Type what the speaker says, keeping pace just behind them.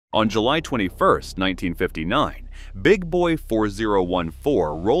On July 21, 1959, Big Boy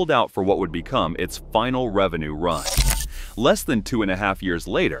 4014 rolled out for what would become its final revenue run. Less than 2.5 years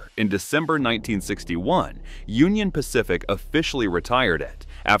later, in December 1961, Union Pacific officially retired it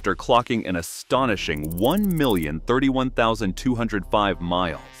after clocking an astonishing 1,031,205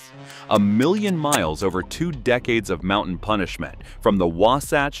 miles. 1,000,000 miles over 2 decades of mountain punishment, from the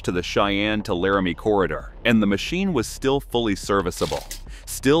Wasatch to the Cheyenne to Laramie corridor, and the machine was still fully serviceable,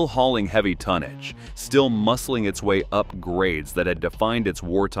 still hauling heavy tonnage, still muscling its way up grades that had defined its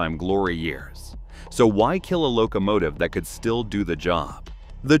wartime glory years. So why kill a locomotive that could still do the job?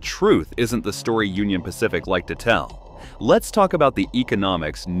 The truth isn't the story Union Pacific liked to tell. Let's talk about the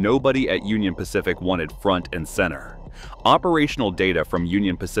economics nobody at Union Pacific wanted front and center. Operational data from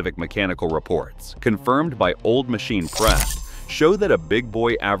Union Pacific mechanical reports, confirmed by Old Machine Press, show that a Big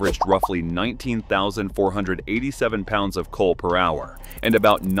Boy averaged roughly 19,487 pounds of coal per hour and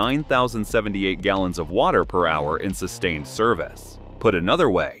about 9,078 gallons of water per hour in sustained service. Put another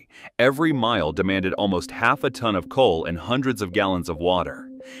way, every mile demanded almost half a ton of coal and hundreds of gallons of water.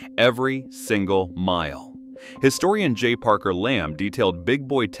 Every single mile. Historian J. Parker Lamb detailed Big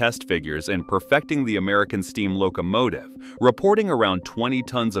Boy test figures in Perfecting the American Steam Locomotive, reporting around 20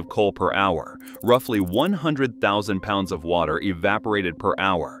 tons of coal per hour, roughly 100,000 pounds of water evaporated per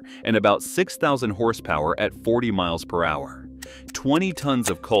hour, and about 6,000 horsepower at 40 miles per hour. 20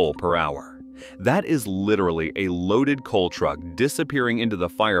 tons of coal per hour. That is literally a loaded coal truck disappearing into the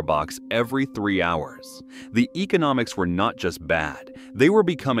firebox every 3 hours. The economics were not just bad, they were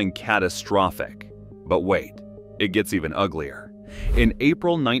becoming catastrophic. But wait, it gets even uglier. In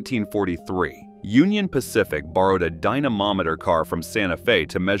April 1943, Union Pacific borrowed a dynamometer car from Santa Fe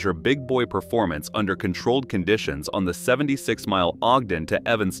to measure Big Boy performance under controlled conditions on the 76-mile Ogden to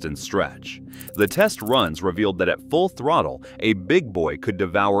Evanston stretch. The test runs revealed that at full throttle, a Big Boy could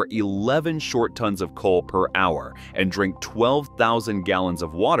devour 11 short tons of coal per hour and drink 12,000 gallons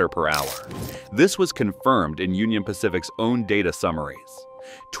of water per hour. This was confirmed in Union Pacific's own data summaries.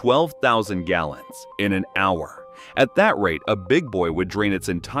 12,000 gallons in an hour. At that rate, a Big Boy would drain its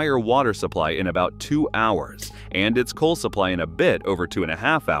entire water supply in about 2 hours, and its coal supply in a bit over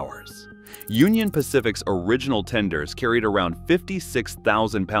 2.5 hours. Union Pacific's original tenders carried around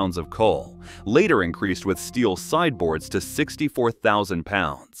 56,000 pounds of coal, later increased with steel sideboards to 64,000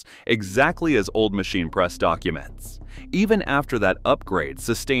 pounds, exactly as Old Machine Press documents. Even after that upgrade,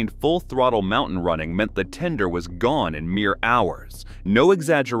 sustained full-throttle mountain running meant the tender was gone in mere hours. No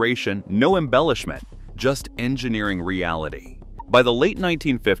exaggeration, no embellishment, just engineering reality. By the late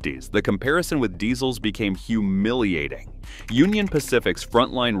 1950s, the comparison with diesels became humiliating. Union Pacific's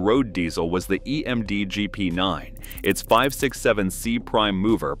frontline road diesel was the EMD GP9, its 567C prime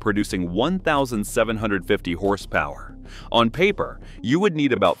mover producing 1,750 horsepower. On paper, you would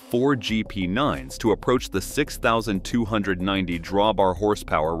need about 4 GP9s to approach the 6,290 drawbar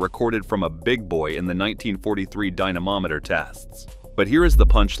horsepower recorded from a Big Boy in the 1943 dynamometer tests. But here is the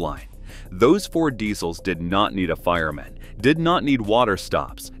punchline. Those 4 diesels did not need a fireman, did not need water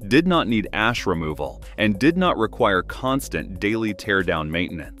stops, did not need ash removal, and did not require constant daily teardown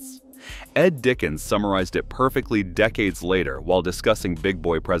maintenance. Ed Dickens summarized it perfectly decades later while discussing Big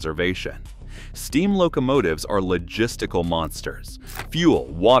Boy preservation. Steam locomotives are logistical monsters. Fuel,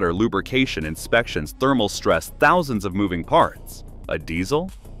 water, lubrication, inspections, thermal stress, thousands of moving parts. A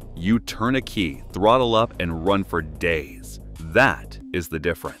diesel? You turn a key, throttle up, and run for days. That is the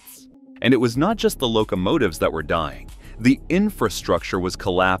difference. And it was not just the locomotives that were dying. The infrastructure was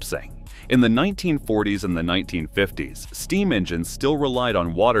collapsing. In the 1940s and the 1950s, steam engines still relied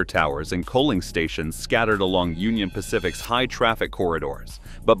on water towers and coaling stations scattered along Union Pacific's high-traffic corridors.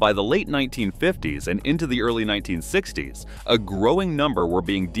 But by the late 1950s and into the early 1960s, a growing number were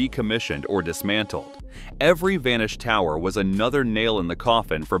being decommissioned or dismantled. Every vanished tower was another nail in the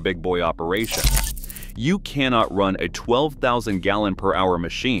coffin for Big Boy operations. You cannot run a 12,000-gallon-per-hour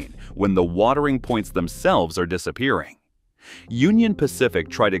machine when the watering points themselves are disappearing. Union Pacific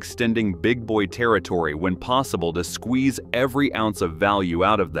tried extending Big Boy territory when possible to squeeze every ounce of value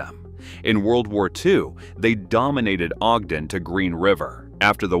out of them. In World War II, they dominated Ogden to Green River.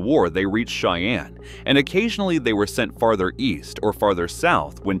 After the war, they reached Cheyenne, and occasionally they were sent farther east or farther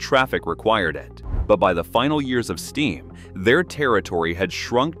south when traffic required it. But by the final years of steam, their territory had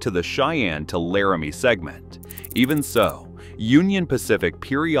shrunk to the Cheyenne to Laramie segment. Even so, Union Pacific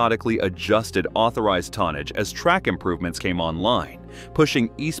periodically adjusted authorized tonnage as track improvements came online, pushing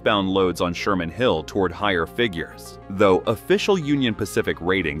eastbound loads on Sherman Hill toward higher figures, though official Union Pacific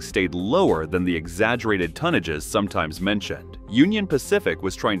ratings stayed lower than the exaggerated tonnages sometimes mentioned. Union Pacific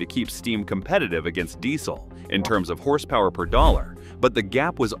was trying to keep steam competitive against diesel in terms of horsepower per dollar, but the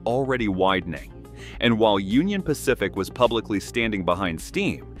gap was already widening. And while Union Pacific was publicly standing behind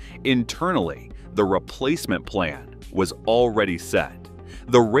steam, internally, the replacement plan was already set.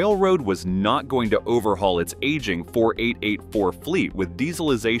 The railroad was not going to overhaul its aging 4884 fleet with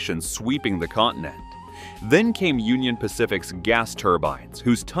dieselization sweeping the continent. Then came Union Pacific's gas turbines,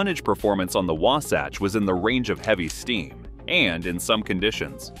 whose tonnage performance on the Wasatch was in the range of heavy steam, and, in some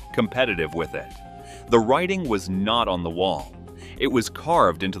conditions, competitive with it. The writing was not on the wall. It was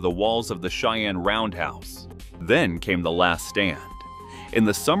carved into the walls of the Cheyenne Roundhouse. Then came the last stand. In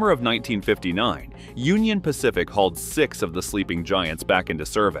the summer of 1959, Union Pacific hauled 6 of the sleeping giants back into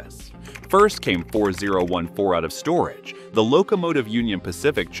service. First came 4014 out of storage. The locomotive Union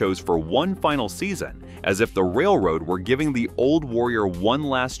Pacific chose for one final season, as if the railroad were giving the old warrior one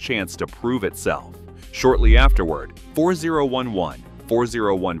last chance to prove itself. Shortly afterward, 4011,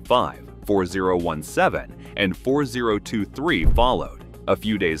 4015, 4017, and 4023 followed. A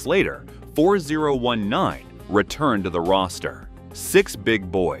few days later, 4019 returned to the roster. 6 big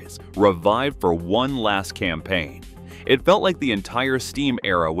boys, revived for one last campaign. It felt like the entire steam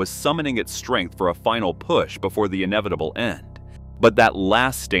era was summoning its strength for a final push before the inevitable end. But that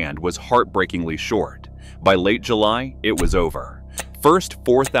last stand was heartbreakingly short. By late July, it was over. First,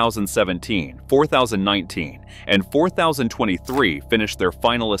 4017, 4019, and 4023 finished their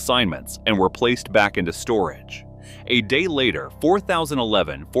final assignments and were placed back into storage. A day later,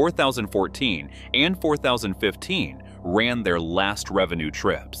 4011, 4014, and 4015 ran their last revenue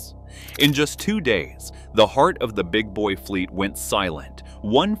trips. In just 2 days, the heart of the big boy fleet went silent,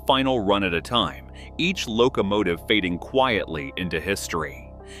 one final run at a time, each locomotive fading quietly into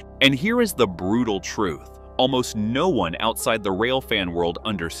history. And here is the brutal truth almost no one outside the railfan world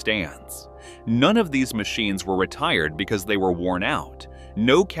understands. None of these machines were retired because they were worn out.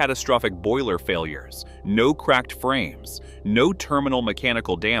 No catastrophic boiler failures, no cracked frames, no terminal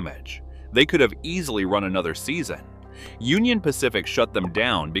mechanical damage. They could have easily run another season. Union Pacific shut them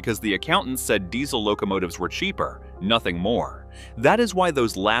down because the accountants said diesel locomotives were cheaper, nothing more. That is why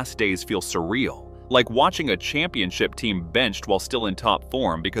those last days feel surreal, like watching a championship team benched while still in top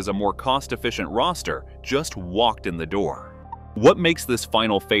form because a more cost-efficient roster just walked in the door. What makes this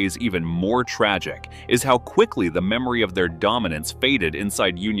final phase even more tragic is how quickly the memory of their dominance faded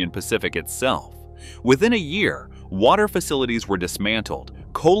inside Union Pacific itself. Within a year, water facilities were dismantled,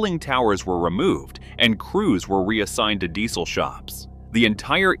 coaling towers were removed, and crews were reassigned to diesel shops. The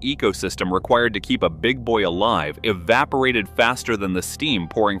entire ecosystem required to keep a big boy alive evaporated faster than the steam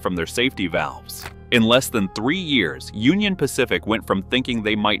pouring from their safety valves. In less than 3 years, Union Pacific went from thinking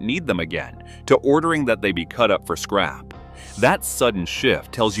they might need them again to ordering that they be cut up for scrap. That sudden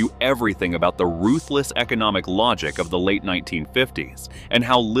shift tells you everything about the ruthless economic logic of the late 1950s and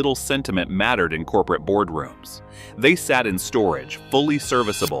how little sentiment mattered in corporate boardrooms. They sat in storage, fully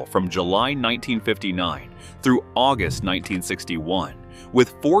serviceable from July 1959 through August 1961,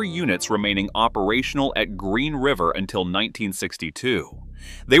 with 4 units remaining operational at Green River until 1962.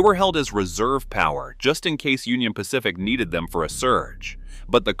 They were held as reserve power just in case Union Pacific needed them for a surge.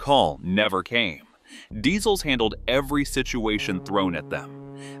 But the call never came. Diesels handled every situation thrown at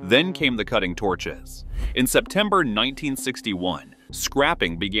them. Then came the cutting torches. In September 1961,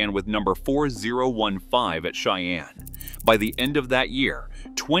 scrapping began with number 4015 at Cheyenne. By the end of that year,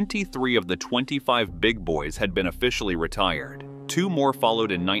 23 of the 25 big boys had been officially retired. 2 more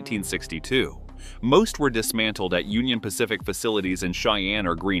followed in 1962. Most were dismantled at Union Pacific facilities in Cheyenne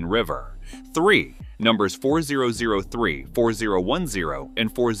or Green River. 3, numbers 4003, 4010,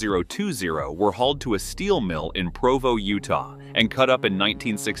 and 4020 were hauled to a steel mill in Provo, Utah, and cut up in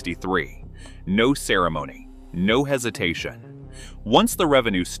 1963. No ceremony, no hesitation. Once the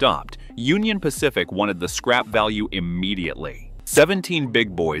revenue stopped, Union Pacific wanted the scrap value immediately. 17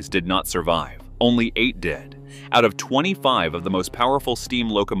 big boys did not survive. Only 8 did. Out of 25 of the most powerful steam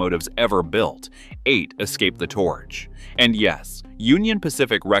locomotives ever built, 8 escaped the torch. And yes, Union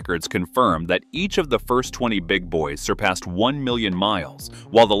Pacific records confirm that each of the first 20 big boys surpassed 1 million miles,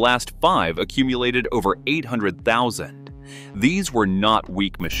 while the last 5 accumulated over 800,000. These were not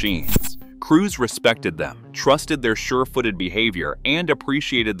weak machines. Crews respected them, trusted their sure-footed behavior, and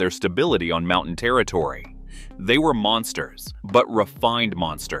appreciated their stability on mountain territory. They were monsters, but refined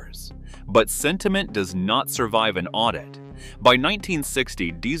monsters. But sentiment does not survive an audit. By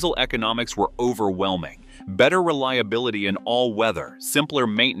 1960, diesel economics were overwhelming. Better reliability in all weather, simpler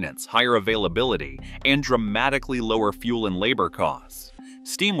maintenance, higher availability, and dramatically lower fuel and labor costs.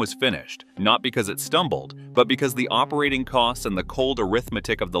 Steam was finished, not because it stumbled, but because the operating costs and the cold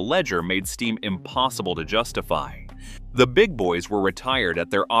arithmetic of the ledger made steam impossible to justify. The big boys were retired at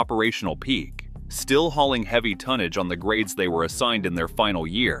their operational peak, still hauling heavy tonnage on the grades they were assigned in their final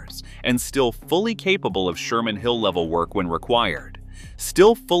years, and still fully capable of Sherman Hill level work when required,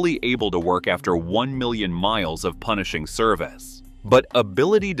 still fully able to work after 1 million miles of punishing service. But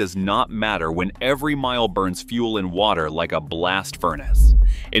ability does not matter when every mile burns fuel and water like a blast furnace.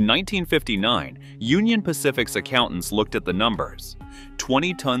 In 1959, Union Pacific's accountants looked at the numbers: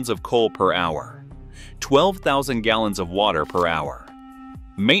 20 tons of coal per hour, 12,000 gallons of water per hour.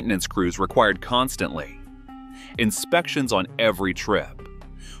 Maintenance crews required constantly. Inspections on every trip.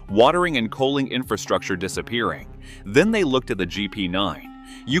 Watering and coaling infrastructure disappearing. Then they looked at the GP9.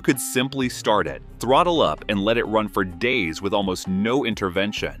 You could simply start it, throttle up, and let it run for days with almost no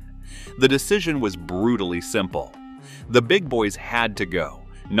intervention. The decision was brutally simple. The big boys had to go,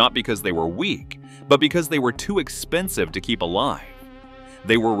 not because they were weak, but because they were too expensive to keep alive.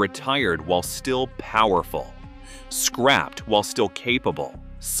 They were retired while still powerful, scrapped while still capable,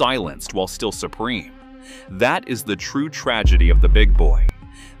 silenced while still supreme. That is the true tragedy of the big boy.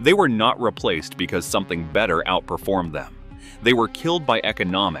 They were not replaced because something better outperformed them. They were killed by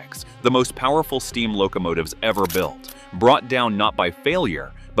economics, the most powerful steam locomotives ever built, brought down not by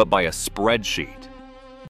failure, but by a spreadsheet.